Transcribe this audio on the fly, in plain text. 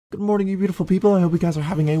morning, you beautiful people. I hope you guys are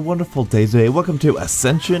having a wonderful day today. Welcome to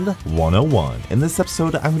Ascension 101. In this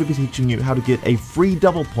episode, I'm going to be teaching you how to get a free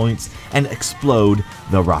double points and explode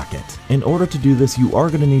the rocket. In order to do this, you are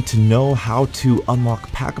going to need to know how to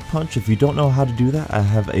unlock Pack-a-Punch. If you don't know how to do that, I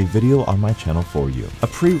have a video on my channel for you. A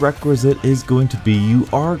prerequisite is going to be you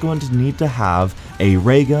are going to need to have a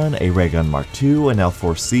ray gun Mark II, an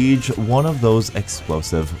L4 Siege, one of those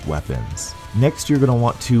explosive weapons. Next, you're going to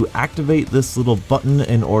want to activate this little button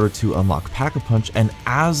in order to unlock Pack-a-Punch, and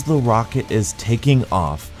as the rocket is taking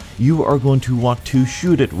off, you are going to want to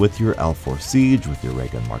shoot it with your L4 Siege, with your ray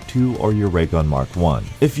gun Mark II, or your ray gun Mark I.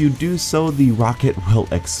 If you do so, the rocket will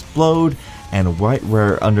explode, and right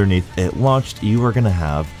where underneath it launched, you are going to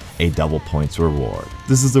have a double points reward.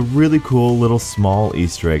 This is a really cool little small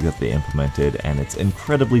Easter egg that they implemented, and it's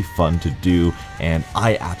incredibly fun to do, and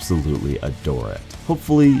I absolutely adore it.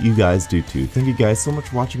 Hopefully you guys do too. Thank you guys so much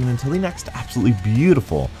for watching, and until the next absolutely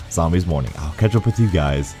beautiful Zombies morning, I'll catch up with you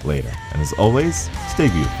guys later. And as always, stay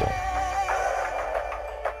beautiful.